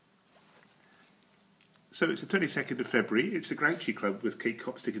So it's the 22nd of February. It's the Grouchy Club with Kate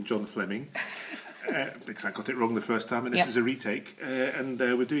Copstick and John Fleming. Because I got it wrong the first time, and this is a retake. And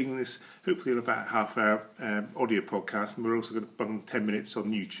we're doing this hopefully in about half-hour audio podcast, and we're also going to bung 10 minutes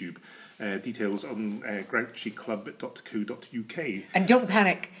on YouTube. Details on grouchyclub.co.uk. And don't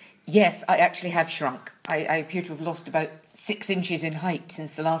panic. Yes, I actually have shrunk. I appear to have lost about 6 inches in height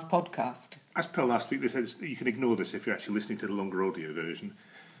since the last podcast. As per last week, they said you can ignore this if you're actually listening to the longer audio version.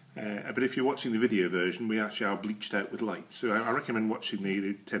 But if you're watching the video version, we actually are bleached out with light. So I recommend watching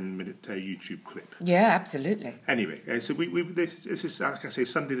the 10-minute YouTube clip. Yeah, absolutely. Anyway, so this is, like I say,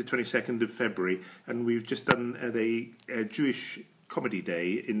 Sunday the 22nd of February, and we've just done a Jewish comedy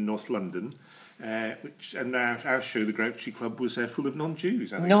day in North London, and our show, the Grouchy Club, was full of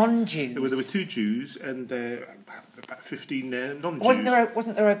non-Jews. I think. Non-Jews. There were 2 Jews and about 15 non-Jews.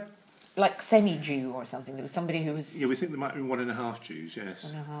 Wasn't there a like semi-Jew or something? There was somebody who was... Yeah, we think there might have been 1.5 Jews, yes.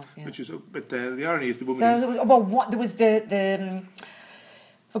 1.5, yeah. Which is, but the irony is the woman... So, there was the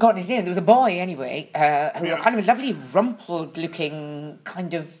forgotten his name. There was a boy, anyway, who was kind of a lovely, rumpled-looking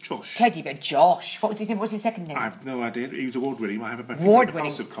kind of Josh. teddy bear. Josh. What was his name? What's his second name? I have no idea. He was award-winning. He might have a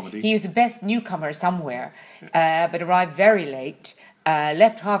Award-winning comedy. He was the best newcomer somewhere, but arrived very late,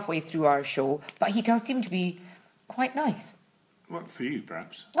 left halfway through our show, but he does seem to be quite nice. Well, for you,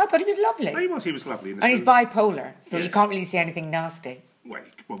 perhaps. I thought he was lovely. No, he was lovely. And he's bipolar, so you can't really say anything nasty. Well,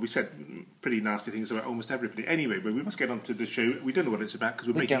 we said pretty nasty things about almost everybody. Anyway, but we must get on to the show. We don't know what it's about because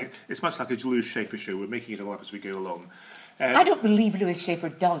we're making it... It's much like a Louis Schaefer show. We're making it all up as we go along. I don't believe Louis Schaefer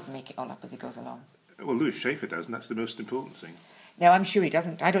does make it all up as he goes along. Well, Louis Schaefer does, and that's the most important thing. No, I'm sure he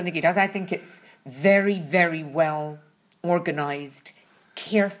doesn't. I don't think he does. I think it's very, very well organised,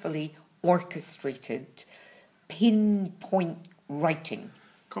 carefully orchestrated, pinpoint writing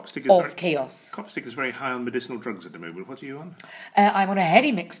of chaos. Copstick is very high on medicinal drugs at the moment. What are you on? I'm on a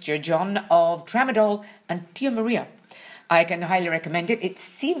heady mixture, John, of tramadol and Tia Maria. I can highly recommend it. It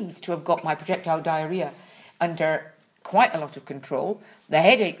seems to have got my projectile diarrhoea under quite a lot of control. The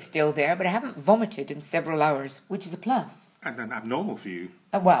headache's still there, but I haven't vomited in several hours, which is a plus. And abnormal for you.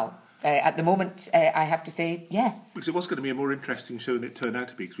 At the moment, I have to say yes. Because it was going to be a more interesting show than it turned out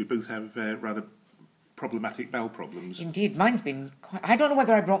to be, because we both have rather problematic bowel problems. Indeed, mine's been quite... I don't know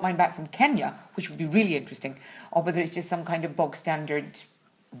whether I brought mine back from Kenya, which would be really interesting, or whether it's just some kind of bog-standard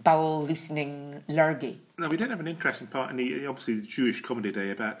bowel-loosening lurgy. No, we don't have an interesting part in obviously the Jewish Comedy Day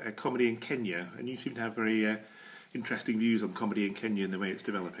about comedy in Kenya, and you seem to have very interesting views on comedy in Kenya and the way it's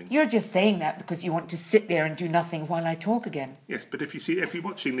developing. You're just saying that because you want to sit there and do nothing while I talk again. Yes, but if you're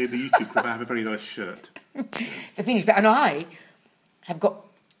watching the YouTube clip, I have a very nice shirt. It's a finished bit, and I have got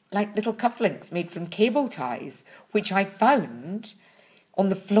like little cufflinks made from cable ties, which I found on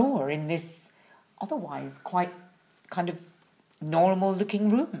the floor in this otherwise quite kind of normal-looking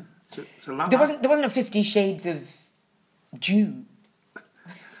room. There wasn't a 50 Shades of Jew.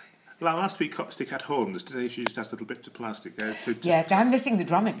 Last week, Copstick had horns. Today, she just has little bits of plastic. Yes, I'm missing the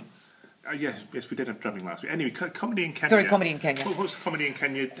drumming. Yes, we did have drumming last week. Anyway, comedy in Kenya. Sorry, comedy in Kenya. What's comedy in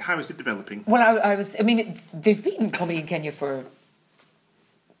Kenya? How is it developing? Well, there's been comedy in Kenya for...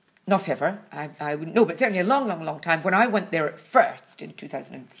 Not ever, I wouldn't know, but certainly a long, long, long time. When I went there at first in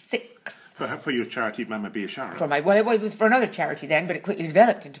 2006... For your charity, Mama Biashara? It was for another charity then, but it quickly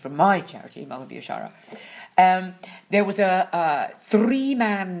developed into for my charity, Mama Biashara. There was a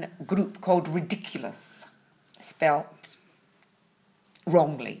 3-man group called Ridiculous, spelt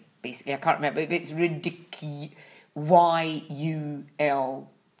wrongly, basically. I can't remember, but it's Y-U-L-U-S,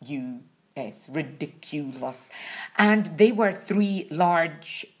 Ridiculous. And they were 3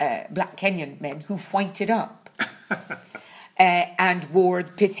 large black Kenyan men who whited up and wore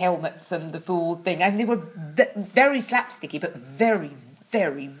the pith helmets and the full thing. And they were very slapsticky, but very,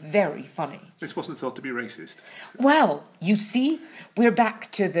 very, very funny. This wasn't thought to be racist. Well, you see, we're back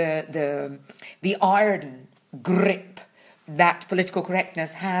to the iron grip that political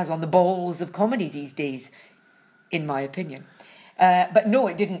correctness has on the balls of comedy these days, in my opinion. But no,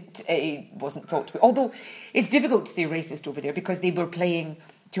 it didn't. It wasn't thought to be. Although it's difficult to say racist over there because they were playing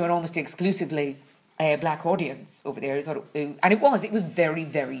to an almost exclusively black audience over there, and it was very,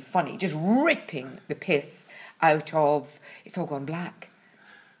 very funny, just ripping the piss out of... It's all gone black.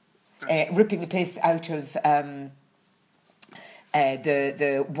 Ripping the piss out of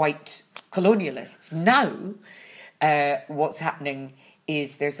the white colonialists. Now, what's happening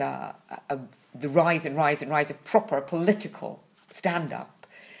is there's the rise of proper political stand-up.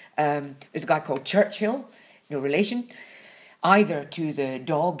 There's a guy called Churchill, no relation, either to the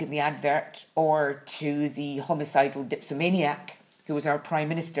dog in the advert or to the homicidal dipsomaniac who was our Prime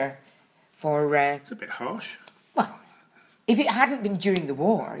Minister for... It's a bit harsh. Well, If it hadn't been during the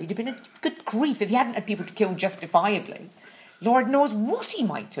war, he'd have been a good grief. If he hadn't had people to kill justifiably, Lord knows what he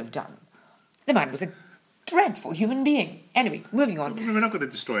might have done. The man was a dreadful human being. Anyway, moving on. We're not going to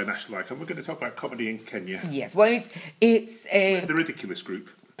destroy a national icon. We're going to talk about comedy in Kenya. Yes, well, it's the ridiculous group.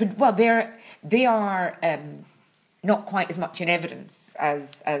 But, well, they are not quite as much in evidence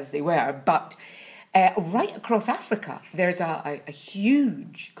as they were, but right across Africa, there's a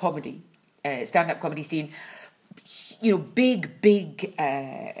huge comedy, stand-up comedy scene. You know, big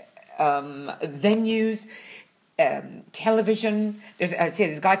venues, television. There's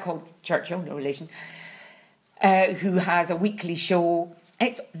a guy called Churchill, no relation, who has a weekly show.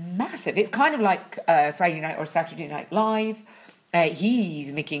 It's massive. It's kind of like Friday Night or Saturday Night Live.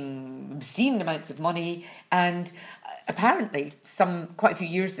 He's making obscene amounts of money, and apparently, quite a few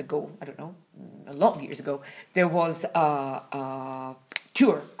years ago, I don't know, a lot of years ago, there was a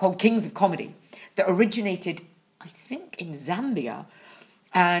tour called Kings of Comedy that originated, I think, in Zambia,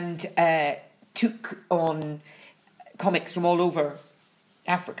 and took on comics from all over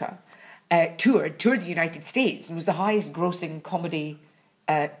Africa. Toured the United States, and was the highest grossing comedy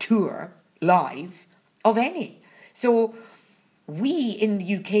tour live of any. So we in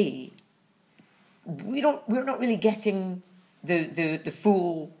the UK, we're not really getting the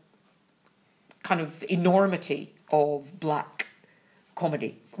full kind of enormity of black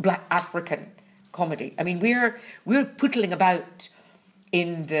comedy, black African comedy. I mean, we're pootling about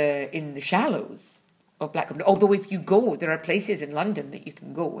in the shallows of black comedy. Although if you go, there are places in London that you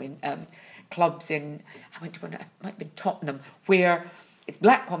can go in, clubs in, I went to one, it might have been Tottenham, where it's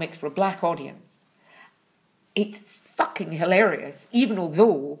black comics for a black audience. It's fucking hilarious, even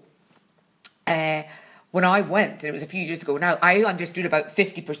although when I went, and it was a few years ago now, I understood about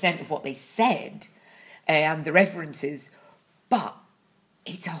 50% of what they said and the references, but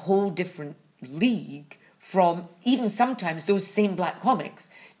it's a whole different league from even sometimes those same black comics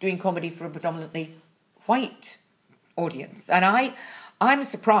doing comedy for a predominantly white audience. And I'm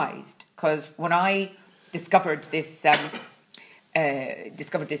surprised, because when I discovered this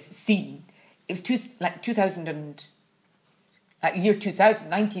scene, it was 2000 year 2000,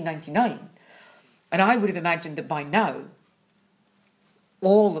 1999, and I would have imagined that by now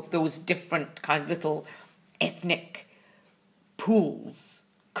all of those different kind of little ethnic pools,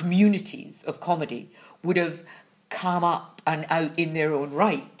 communities of comedy would have come up and out in their own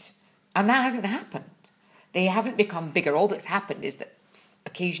right, and that hasn't happened. They haven't become bigger. All that's happened is that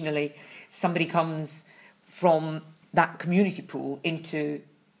occasionally somebody comes from that community pool into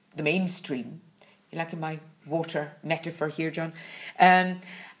the mainstream. You like in my water metaphor here, John? And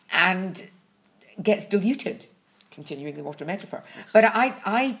gets diluted, continuing the water metaphor. But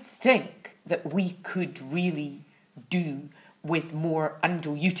I think that we could really do with more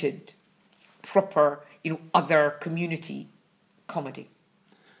undiluted, proper, other community comedy.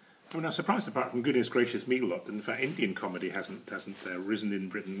 I mean, I'm surprised, apart from Goodness Gracious Me lot, that in fact Indian comedy hasn't risen in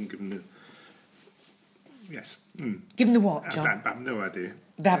Britain, given the... Yes. Mm. Given the what, John? I have no idea.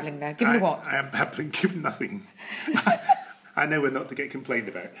 Babbling there. Given the what? I am babbling, given nothing. I know we're not to get complained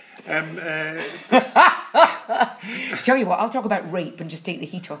about. Tell you what, I'll talk about rape and just take the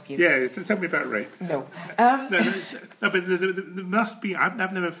heat off you. Yeah, tell me about rape. No. No, but there must be... I've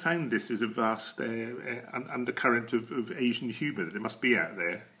never found this as a vast undercurrent of Asian humour that it must be out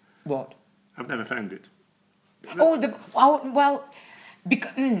there. What? I've never found it. I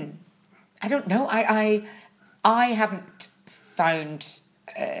don't know. I haven't found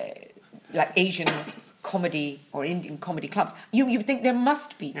like Asian comedy or Indian comedy clubs. You would think there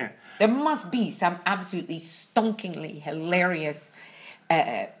must be. Yeah. There must be some absolutely stonkingly hilarious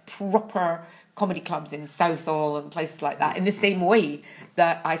proper comedy clubs in Southall and places like that. In the same way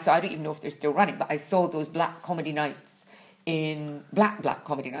that I saw, I don't even know if they're still running, but I saw those black comedy nights black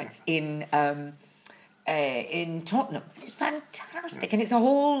comedy nights in Tottenham. It's fantastic, and it's a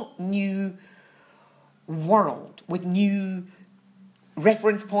whole new world with new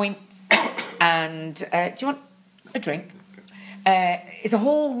reference points. And do you want a drink? It's a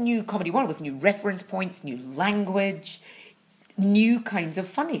whole new comedy world with new reference points, new language, new kinds of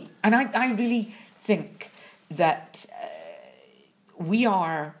funny. And I really think that we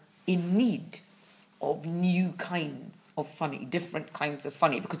are in need of new kinds of funny, different kinds of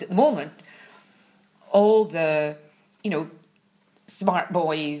funny, because at the moment, all the, smart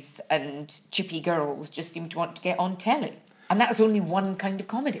boys and chippy girls just seem to want to get on telly. And that's only one kind of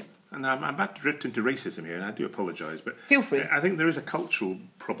comedy. And I'm about to drift into racism here, and I do apologise, but... Feel free. I think there is a cultural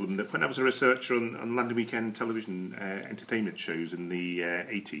problem that when I was a researcher on London Weekend television entertainment shows in the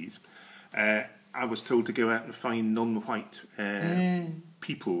 80s, I was told to go out and find non-white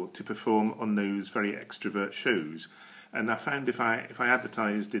people to perform on those very extrovert shows. And I found if I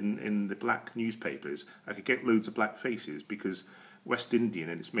advertised in the black newspapers, I could get loads of black faces because West Indian,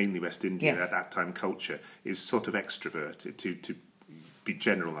 and it's mainly West Indian Yes. at that time culture, is sort of extrovert to be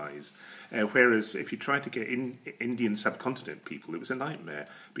generalised. Whereas if you try to get Indian subcontinent people, it was a nightmare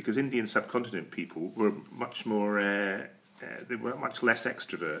because Indian subcontinent people were much more. They were much less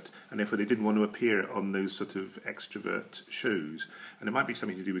extrovert, and therefore they didn't want to appear on those sort of extrovert shows. And it might be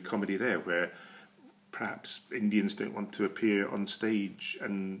something to do with comedy there, where perhaps Indians don't want to appear on stage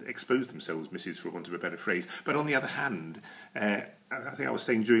and expose themselves, Mrs., for want of a better phrase. But on the other hand, I think I was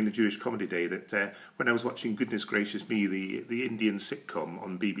saying during the Jewish Comedy Day that when I was watching Goodness Gracious Me, the Indian sitcom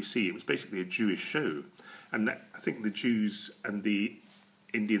on BBC, it was basically a Jewish show. And I think the Jews and the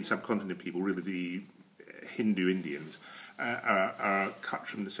Indian subcontinent people, really the Hindu Indians, are cut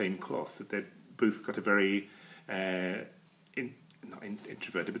from the same cloth. That they've both got a very not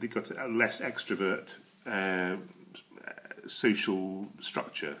introverted, but they've got a less extrovert social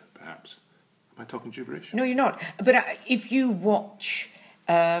structure, perhaps. Am I talking gibberish? No, you're not. But if you watch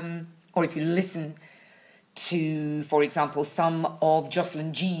or if you listen to, for example, some of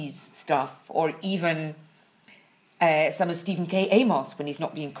Jocelyn G's stuff, or even some of Stephen K. Amos when he's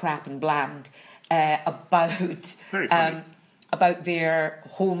not being crap and bland, about their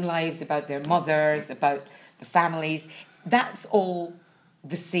home lives, about their mothers, about the families. That's all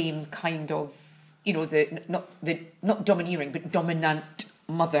the same kind of, not domineering, but dominant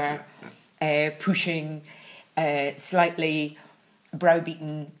mother, pushing, slightly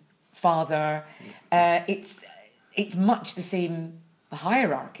browbeaten father. It's much the same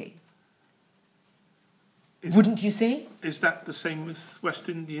hierarchy. Wouldn't you say? Is that the same with West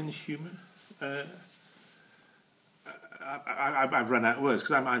Indian humour? I've run out of words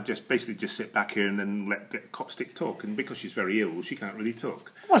because I just basically just sit back here and then let the Copstick talk, and because she's very ill, she can't really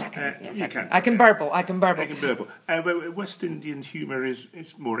talk. Well, I can burble. But West Indian humour is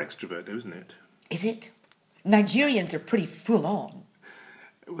more extrovert, though, isn't it? Is it? Nigerians are pretty full on.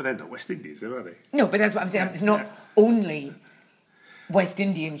 Well, they're not West Indians, though, are they? No, but that's what I'm saying. It's not only West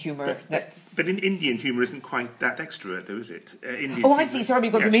Indian humour that's... But in Indian humour isn't quite that extrovert, though, is it? I see. Sorry, we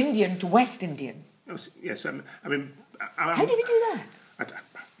got from Indian to West Indian. Yes, I mean... How did we do that?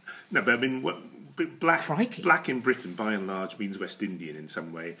 No, but I mean, Crikey. Black in Britain, by and large, means West Indian in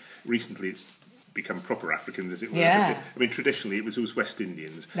some way. Recently, it's become proper Africans, as it were. Yeah. I mean, traditionally, it was always West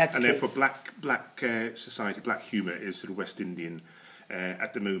Indians. That's and true. Therefore, black society, black humour is sort of West Indian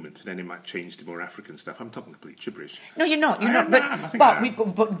at the moment, and then it might change to more African stuff. I'm talking complete gibberish. No, you're not.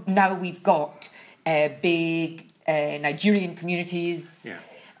 But now we've got big Nigerian communities. Yeah.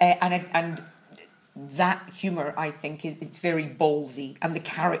 And that humour, I think, it's very ballsy, and the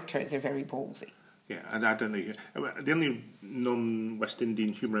characters are very ballsy. Yeah, and I don't know. The only non-West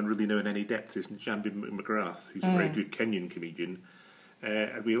Indian humour I really know in any depth is Njambi McGrath, who's a very good Kenyan comedian.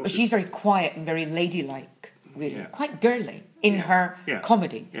 And we also... But she's very quiet and very ladylike, really. Quite girly in her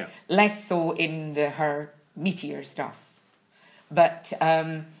comedy. Yeah. Less so in her meatier stuff. But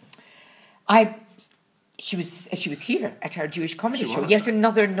she was here at our Jewish comedy show. Yet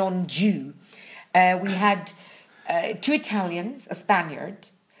another non-Jew. We had 2 Italians, a Spaniard,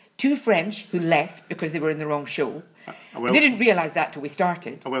 2 French who left because they were in the wrong show. They didn't realise that till we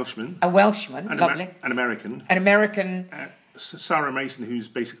started. A Welshman. Lovely. An American. An American. Sarah Mason, who's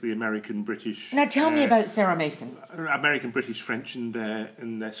basically American-British. Now tell me about Sarah Mason. American-British, French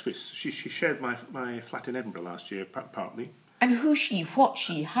and Swiss. She shared my flat in Edinburgh last year, partly. And who she, what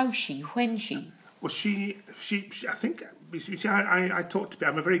she, how she, when she? Well, she I think... You see, I talk to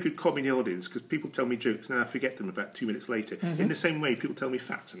people. I'm a very good comedy audience because people tell me jokes and I forget them about 2 minutes later. Mm-hmm. In the same way, people tell me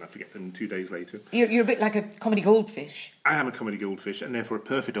facts and I forget them 2 days later. You're a bit like a comedy goldfish. I am a comedy goldfish and therefore a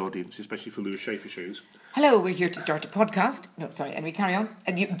perfect audience, especially for Lewis Schaefer shows. Hello, we're here to start a podcast. No, sorry, and we carry on.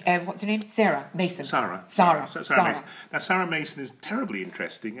 And you, what's your name? Sarah Mason. Sarah Mason. Now, Sarah Mason is terribly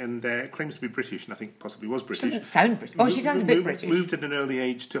interesting and claims to be British, and I think possibly was British. She doesn't sound British. Oh, she sounds a bit British. Moved at an early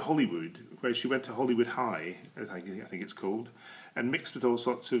age to Hollywood, where she went to Hollywood High, as I think it's called, and mixed with all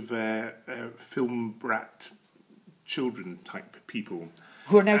sorts of film brat children type people.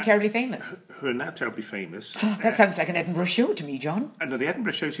 Who are now terribly famous. That sounds like an Edinburgh show to me, John. And the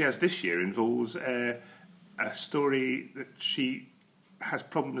Edinburgh show she has this year involves a story that she has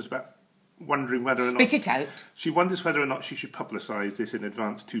problems about wondering whether or not... Spit it out. She wonders whether or not she should publicise this in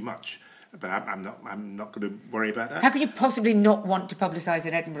advance too much. But I'm not going to worry about that. How can you possibly not want to publicise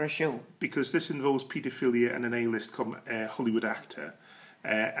an Edinburgh show? Because this involves paedophilia and an A-list Hollywood actor.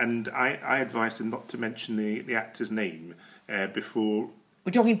 And I advised her not to mention the actor's name before...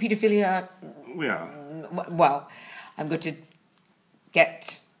 We're talking paedophilia... We are. Well, I'm going to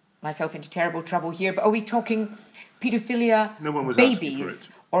get myself into terrible trouble here, but are we talking paedophilia No one was asking for babies?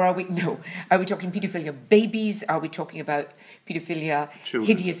 it. Or are we talking paedophilia babies? Are we talking about paedophilia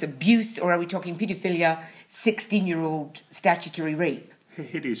Children. hideous abuse? Or are we talking paedophilia 16-year-old statutory rape?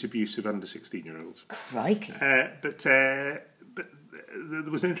 Hideous abuse of under 16-year-olds. Crikey. But there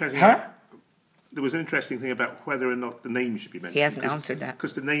was an interesting. Her? There was an interesting thing about whether or not the name should be mentioned. He hasn't answered that.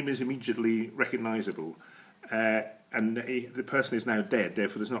 Because the name is immediately recognisable. And the person is now dead,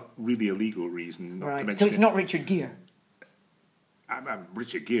 therefore there's not really a legal reason not to Right. mention So it's it. not Richard Gere.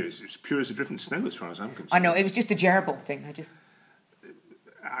 Richard Gere is pure as a driven snow as far as I'm concerned. I know, it was just the gerbil thing.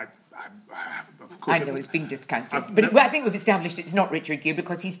 Of course I know it's being discounted. no- But I think we've established it's not Richard Gere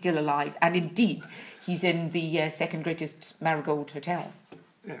because he's still alive. And indeed, he's in the second greatest Marigold Hotel.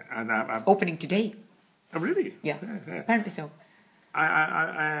 Yeah, and Opening today. oh, really? Yeah, apparently so.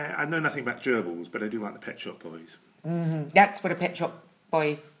 I know nothing about gerbils, but I do like the Pet Shop Boys. That's what a Pet Shop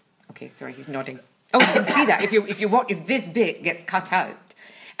Boy... Okay, sorry, he's nodding. Oh, you can see that. If this bit gets cut out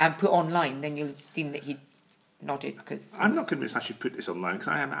and put online, then you'll have seen that he nodded because... I'm not convinced I should put this online because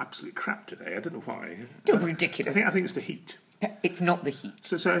I am absolutely crap today. I don't know why. Ridiculous. I think it's the heat. It's not the heat.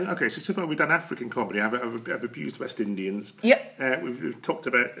 So far we've done African comedy. I've abused West Indians. Yep. We've talked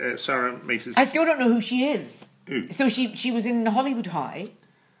about Sarah Mace's... I still don't know who she is. Who? So she was in Hollywood High.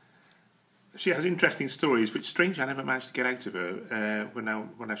 She has interesting stories, which strangely I never managed to get out of her when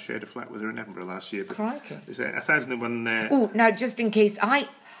I shared a flat with her in Edinburgh last year. But Crikey. There's 1,001... Oh, now just in case,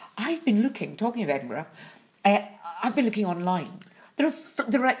 I've been looking, talking of Edinburgh, I've been looking online. There are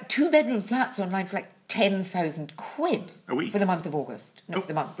like 2-bedroom flats online for like 10,000 quid A week? for the month of August. No, for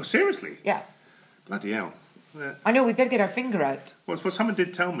the month. Oh, seriously? Yeah. Bloody hell. I know, we'd better get our finger out. Well, someone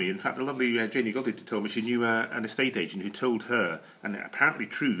did tell me, in fact, the lovely Janie Goddard told me she knew an estate agent who told her, and apparently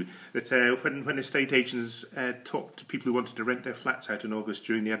true, that when estate agents talked to people who wanted to rent their flats out in August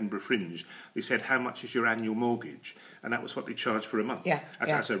during the Edinburgh Fringe, they said, how much is your annual mortgage? And that was what they charged for a month. Yeah,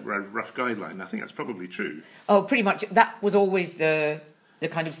 That's a rough guideline. I think that's probably true. Oh, pretty much. That was always the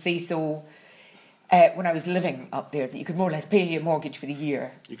kind of say-so when I was living up there, that you could more or less pay your mortgage for the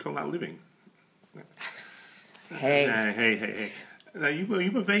year. You call that living? Hey. Hey. You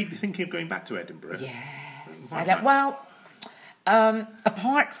were vaguely thinking of going back to Edinburgh. Yes. Why?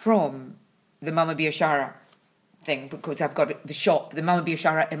 Apart from the Mama Biashara thing, because I've got the shop, the Mama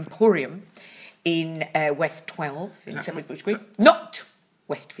Biashara Emporium in West 12 in Shepherd's Bush Green. Not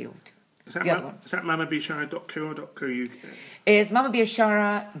Westfield. Is that the other one. Is that mamabishara.co.uk? Is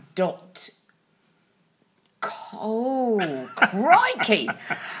mamabiashara. Oh, crikey!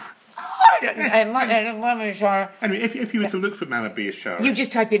 Mama Biashara. Anyway, if you were to look for Mama Biashara... You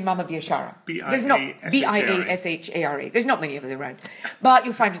just type in Mama Biashara. B-I-A-S-H-A-R-A. There's not B-I-A-S-H-A-R-A. There's not many of us around. But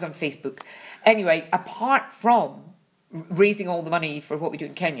you'll find us on Facebook. Anyway, apart from raising all the money for what we do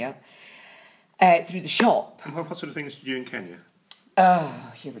in Kenya through the shop... And what sort of things do you do in Kenya?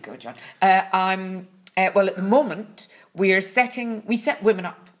 Oh, here we go, John. Well, at the moment, we set women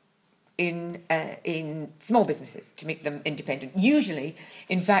up in small businesses to make them independent. Usually,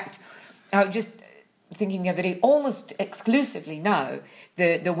 in fact, I was just thinking the other day, almost exclusively now,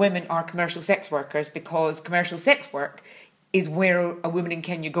 the women are commercial sex workers because commercial sex work is where a woman in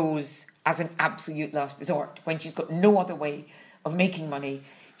Kenya goes as an absolute last resort. When she's got no other way of making money,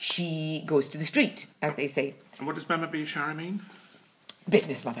 she goes to the street, as they say. And what does Mama Biashara mean?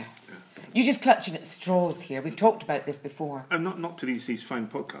 Business mother. You're just clutching at straws here. We've talked about this before. Not to these fine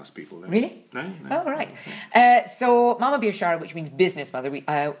podcast people. No. Really? No. Oh, right. So Mama Biashara, which means business mother,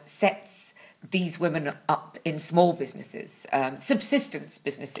 sets these women up in small businesses, subsistence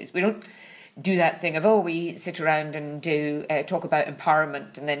businesses. We don't do that thing of, we sit around and talk about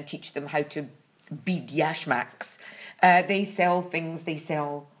empowerment and then teach them how to be yashmaks. They sell things, they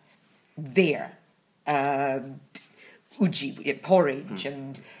sell there. Uji, porridge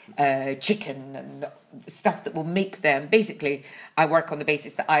and chicken and stuff that will make them. Basically, I work on the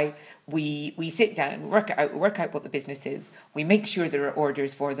basis that we sit down, work out what the business is. We make sure there are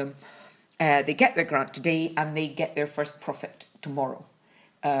orders for them. They get their grant today and they get their first profit tomorrow.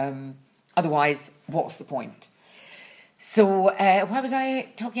 Otherwise, what's the point? So, why was I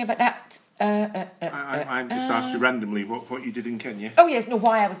talking about that? I just asked you randomly what you did in Kenya. Oh yes, no,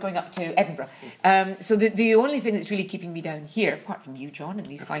 why I was going up to Edinburgh. So the only thing that's really keeping me down here, apart from you, John, and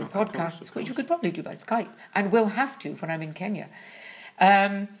these fine podcasts, which you could probably do by Skype, and will have to when I'm in Kenya,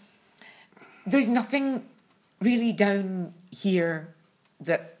 there's nothing really down here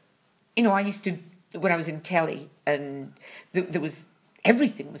that, I used to, when I was in telly, and there was,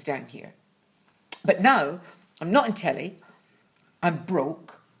 everything was down here. But now, I'm not in telly, I'm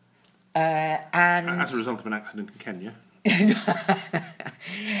broke, and as a result of an accident in Kenya.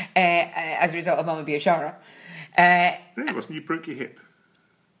 As a result of Mama Biashara, No, it wasn't. You broke your hip.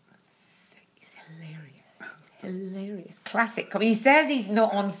 He's hilarious. Classic. I mean, he says he's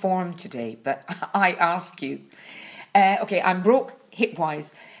not on form today, but I ask you. Okay, I'm broke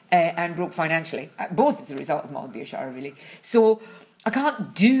hip-wise and broke financially. Both as a result of Maltby Shire, really. So I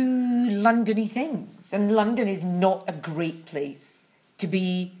can't do London-y things. And London is not a great place to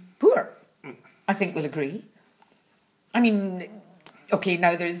be poor. I think we'll agree. I mean, okay,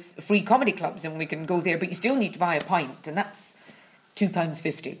 now there's free comedy clubs and we can go there, but you still need to buy a pint, and that's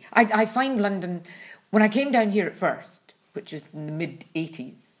 £2.50. I find London, when I came down here at first, which was in the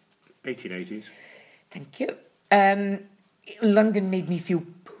mid-80s. 1880s. Thank you. London made me feel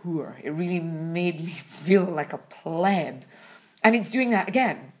poor. It really made me feel like a pleb. And it's doing that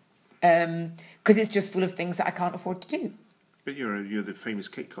again, because it's just full of things that I can't afford to do. But you're the famous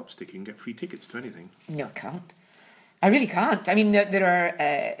Kate Copstick. You can get free tickets to anything. No, I can't. I really can't. I mean, there are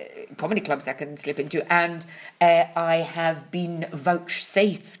comedy clubs I can slip into, and I have been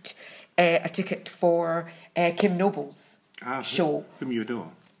vouchsafed a ticket for Kim Noble's show. Whom you adore.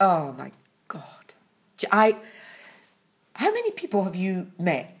 Oh, my God. How many people have you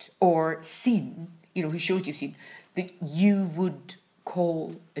met or seen, whose shows you've seen, that you would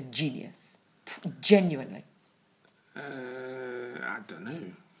call a genius? Genuinely. I don't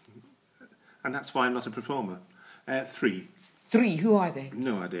know. And that's why I'm not a performer. 3. 3? Who are they?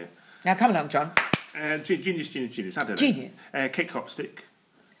 No idea. Now, come along, John. Genius. I don't know. Genius. Kate Copstick.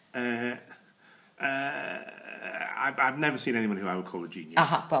 I've never seen anyone who I would call a genius.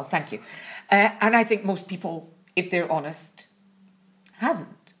 Aha, well, thank you. And I think most people, if they're honest,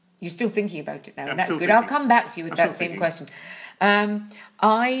 haven't. You're still thinking about it now, and that's good. Thinking. I'll come back to you with that same question.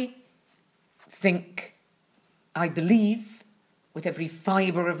 I believe with every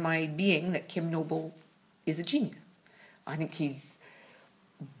fibre of my being that Kim Noble is a genius. I think he's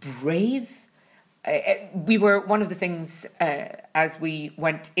brave. We were, one of the things as we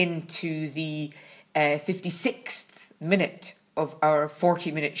went into the 56th minute of our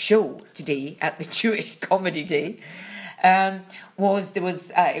 40-minute show today at the Jewish Comedy Day, it was the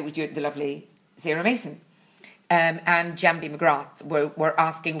lovely Sarah Mason and Jambi McGrath were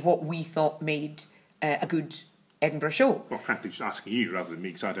asking what we thought made a good Edinburgh show. Well, frankly, just asking you rather than me,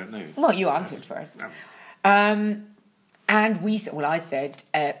 because I don't know. Well, you answered first. No. And I said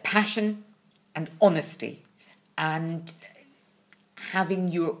passion and honesty and having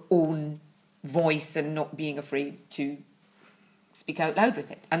your own voice and not being afraid to speak out loud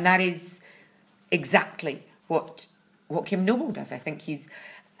with it. And that is exactly what Kim Noble does. I think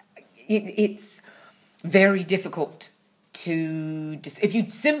it's very difficult to... If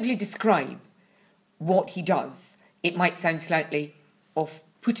you simply describe what he does, it might sound slightly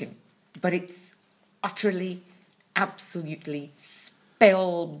off-putting, but it's utterly, absolutely,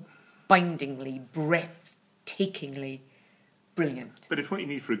 spellbindingly, breathtakingly brilliant. But if what you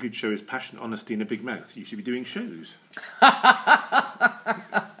need for a good show is passion, honesty and a big mouth, you should be doing shows. I'm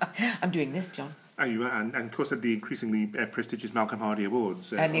doing this, John. Oh, you are, and of course at the increasingly prestigious Malcolm Hardy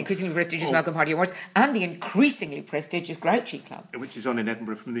Awards. And the increasingly prestigious Malcolm Hardy Awards, and the increasingly prestigious Grouchy Club. Which is on in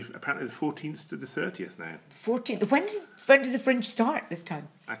Edinburgh from apparently the 14th to the 30th now. 14th. When does the Fringe start this time?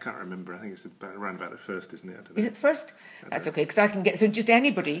 I can't remember. I think it's around about the 1st, isn't it? I don't know. Is it the 1st? That's okay, because I can get... So just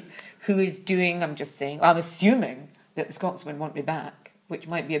anybody who is doing... I'm assuming that the Scotsmen want me back, which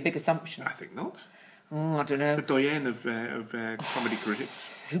might be a big assumption. I think not. Oh, I don't know. The doyen of comedy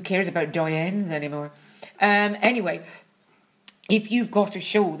critics. Who cares about doyens anymore? Anyway, if you've got a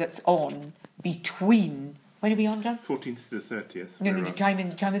show that's on between... When are we on, John? 14th to the 30th. No, time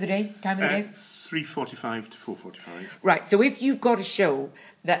of the day? 3:45 to 4:45. Right, so if you've got a show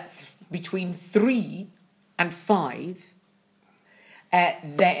that's between 3 and 5,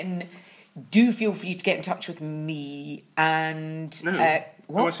 then do feel free to get in touch with me and... No.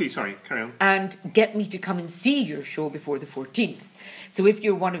 What? Oh, I see. Sorry, carry on. And get me to come and see your show before the 14th. So if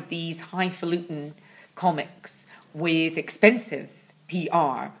you're one of these highfalutin comics with expensive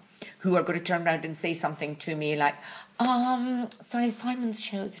PR who are going to turn around and say something to me like, sorry, Simon's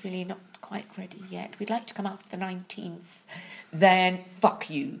show is really not quite ready yet. We'd like to come after the 19th. Then fuck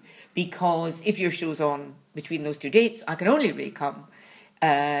you. Because if your show's on between those two dates, I can only really come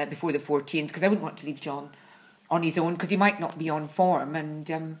before the 14th because I wouldn't want to leave John on his own because he might not be on form and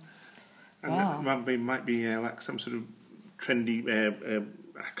that might be like some sort of trendy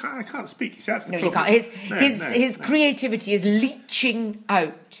I can't speak. See, that's the problem. You can't. His creativity is leaching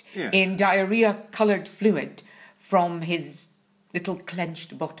out in diarrhea-coloured fluid from his little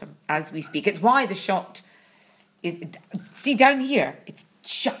clenched bottom as we speak. It's why the shot is... See, down here, it's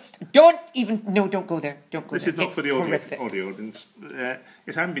don't even, no, don't go there. Don't go This there. is not It's for the horrific. audio audience.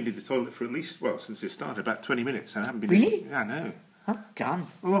 Yes, I haven't been to the toilet for at least, well, since it started, about 20 minutes. I haven't been. Really? Yeah, I know. Well done.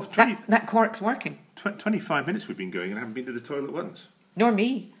 Well, 20, That cork's working. 25 minutes we've been going and I haven't been to the toilet once. Nor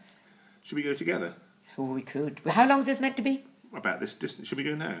me. Should we go together? Oh, we could. How long is this meant to be? About this distance. Should we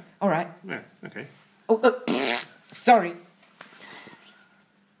go now? All right. Yeah, okay. Oh, sorry.